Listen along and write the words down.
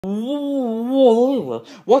What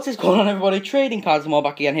is going on, everybody? Trading Cards and more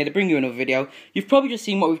back again here to bring you another video. You've probably just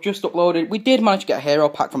seen what we've just uploaded. We did manage to get a hero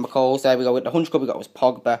pack from McCall's. There we go. With the 100 club we got was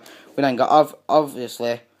Pogba. We then got,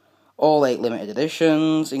 obviously, all 8 limited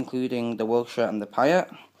editions, including the Wilshere and the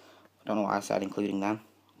Payet. I don't know why I said including them.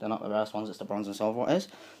 They're not the rarest ones, it's the bronze and silver what is.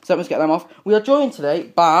 So let's get them off. We are joined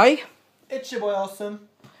today by... It's your boy Awesome.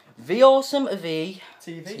 The Awesome V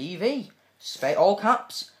TV. All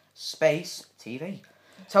caps, space, TV.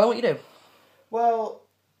 Tell her what you do. Well,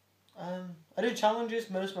 I do challenges,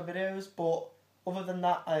 most of my videos, but other than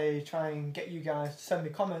that, I try and get you guys to send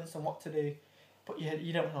me comments on what to do. But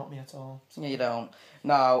you don't help me at all. So. Yeah, you don't.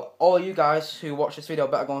 Now, all you guys who watch this video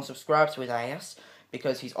better go and subscribe to his ass,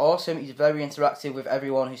 because he's awesome. He's very interactive with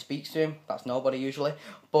everyone who speaks to him. That's nobody usually.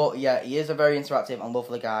 But yeah, he is a very interactive and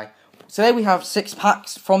lovely guy. Today we have 6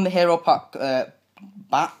 packs from the hero pack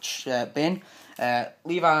batch bin.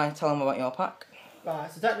 Levi, tell him about your pack.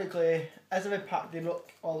 Right, so technically, as a pack, they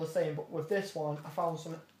look all the same, but with this one, I found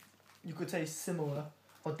something you could say similar,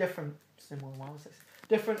 or different,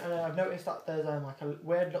 different, and I've noticed that there's like a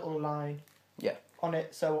weird little line on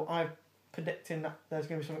it, so I'm predicting that there's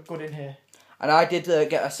going to be something good in here. And I did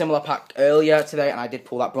get a similar pack earlier today, and I did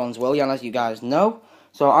pull that bronze Willian, as you guys know.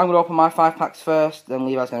 So I'm going to open my 5 packs first, then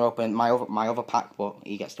Levi's going to open my other pack, but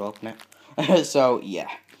he gets to open it. So,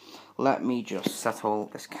 yeah. Let me just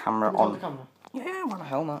settle this camera on. Hold the camera? Yeah, why the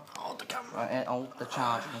hell not? Hold the camera. Right, hold the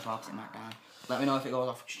charge as well, in that guy. Let me know if it goes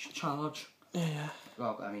off charge. Yeah.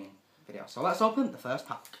 Well, I mean, video. So let's open the first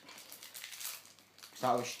pack.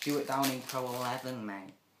 Start with Stuart Downing Pro 11,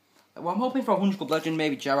 mate. Well, I'm hoping for a 100 club legend,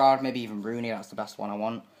 maybe Gerrard, maybe even Rooney. That's the best one I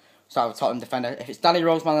want. Start with Tottenham defender. If it's Danny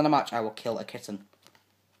Rose man in a match, I will kill a kitten.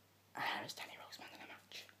 It's Danny Rose man in a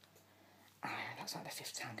match. That's like the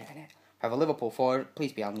 5th time getting it. I have a Liverpool forward.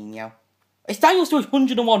 Please be El Nino. It's Daniel Sturridge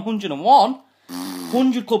 101.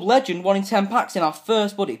 100 club legend, 1 in 10 packs in our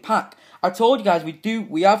first buddy pack. I told you guys we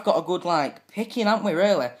have got a good picking, haven't we?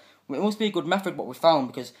 Really, it must be a good method what we found,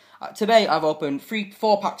 because today I've opened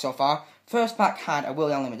 4 packs so far. First pack had a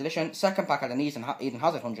Willian limited edition. Second pack had an Eden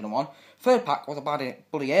Hazard 101. Third pack was a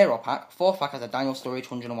bloody Aero pack. Fourth pack has a Daniel Sturridge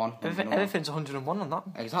 101. Everything's 101 on that.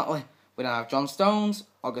 Exactly. We now have John Stones,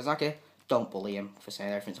 Ogazaki. Don't bully him for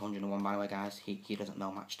saying everything's 101, by the way, guys. He doesn't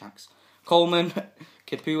know Matchattax. Coleman,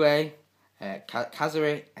 Kipue,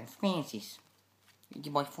 Kazari, and Francis.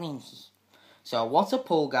 Your boy Francis. So, what a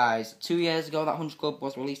pull, guys. 2 years ago, that 100 club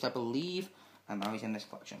was released, I believe. And now he's in this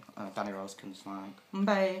collection. Danny Rose can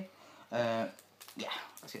bye. Yeah,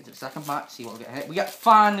 let's get into the second pack, see what we get here.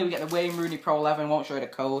 Finally, we get the Wayne Rooney Pro 11. Won't show you the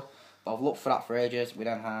code, but I've looked for that for ages. We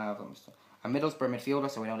then have a Middlesbrough midfielder,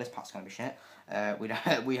 so we know this pack's going to be shit.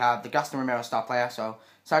 We have the Gaston Romero star player, so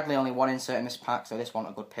sadly only 1 insert in this pack, so this one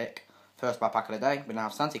a good pick. First pack of the day. We now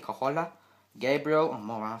have Santi Cazorla, Gabriel, and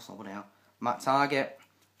more Arsenal, what the hell. Matt Target,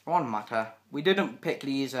 Ron Mata. We didn't pick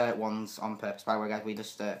these ones on purpose, by the way, guys. We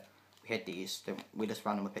just we hid these. We just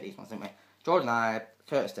randomly picked these ones, didn't we? Jordan Ibe,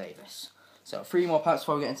 Curtis Davis. So 3 more packs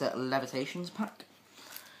before we get into Levitations pack.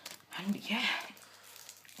 And yeah,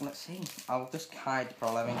 let's see. I'll just hide the Pro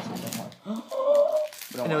 11.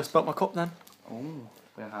 I never spelt my cup then. Oh,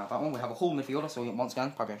 we don't have that one. We have a whole midfielder, so once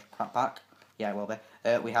again, probably a crap pack. Yeah, it will be.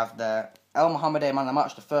 We have the El Mohamed man of the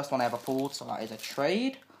match, the first one I ever pulled, so that is a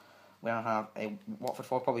trade. We don't have a Watford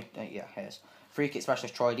forward, probably, yeah, here's. Free kick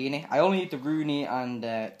specialist Troy Deeney. I only need the Rooney and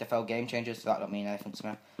Defel game changers, so that don't mean anything to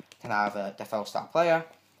me. Then I have a Defel star player.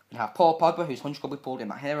 We have Paul Pogba, who's 100 club we pulled in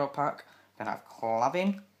that hero pack. Then I have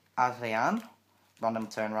Clavin, Adrian, random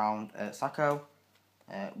turnaround Sacco,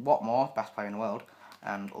 Watmore, best player in the world,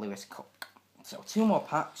 and Lewis Cook. So 2 more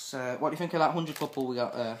packs. What do you think of that 100 club pull we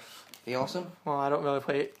got? Be awesome? Well, I don't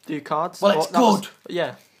really do cards. Well, it's good!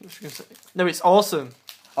 Yeah. No, it's awesome.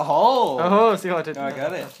 Oh! See what I did? I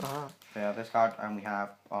get it. Yeah, this card, and we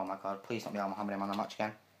have, oh my god, please don't be Al Mohamed man of the match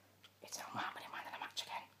again. It's Al Mohamed man of the match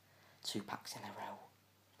again. 2 packs in a row.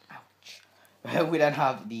 Ouch. We then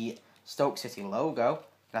have the Stoke City logo.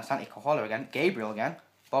 We have Santi Cazorla again, Gabriel again,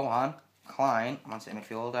 Bohan, Klein, Man City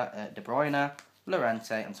midfielder, De Bruyne,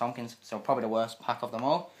 Llorente, and Tompkins. So probably the worst pack of them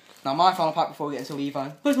all. Now my final pack before we get into Levi.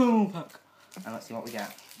 Where's my final pack? And let's see what we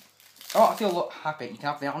get. Oh, I feel happy. You can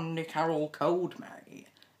have the Andy Carroll code, mate.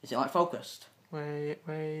 Is it focused?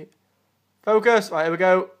 Wait. Focus. Right, here we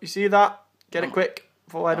go. You see that? Get it quick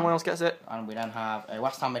before anyone else gets it. And we then have a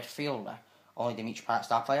West Ham midfielder. Only Dimitri Payet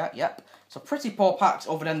star player. Yep. So pretty poor packs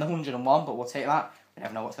other than the 101, but we'll take that. We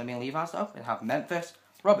never know what's going to be in Levi's though. We have Memphis,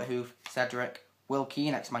 Robert Hoof, Cedric, Will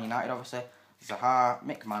Keane, ex-Man United obviously, Zaha,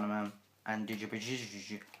 Mick Manaman, and and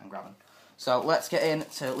Graben. So let's get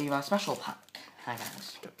into Levi's special pack. Hi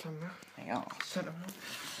guys. Got camera. There you go.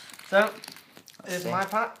 So is my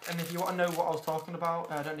pack, and if you want to know what I was talking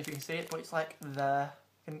about, I don't know if you can see it, but it's like there.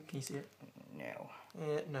 Can you see it? No.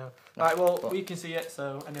 No. Right, well, we can see it,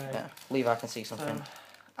 so anyway. Yeah, Levi can see something.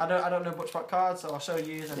 I don't know much about cards, so I'll show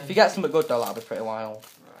you. If you get something good though, that'll be pretty wild.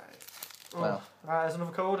 Right. Well. Right, there's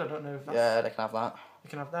another code, I don't know if that's... Yeah, they can have that. You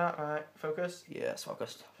can have that, right. Focus. Yeah, it's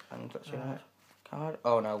focused. And card.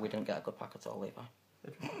 Oh no, we didn't get a good pack at all, Levi.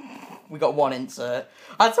 We got one insert.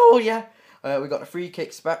 I told you. We got a free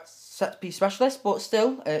kick set piece specialist, but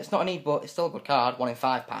still, it's not a need, but it's still a good card. 1 in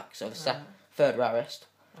 5 packs, so the third rarest.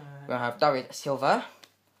 We're gonna have David Silva,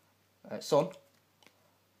 Son.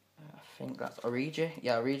 I think that's Origi.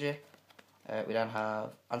 Yeah, Origi. We then have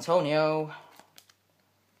Antonio.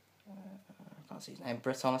 I can't see his name.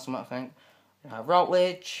 Britton or something, I think. We have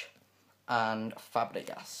Routledge and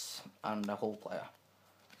Fabregas and a whole player.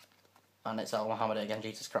 And it's El Mohammed again,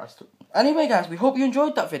 Jesus Christ. Anyway, guys, we hope you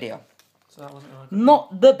enjoyed that video. So that wasn't really good.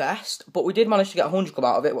 Not the best, but we did manage to get 100 club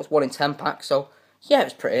out of it. It was 1 in 10 packs, so yeah, it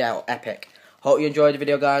was pretty epic. Hope you enjoyed the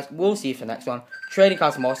video, guys. We'll see you for the next one. Trading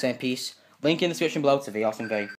cards and more, same piece. Link in the description below to the awesome V.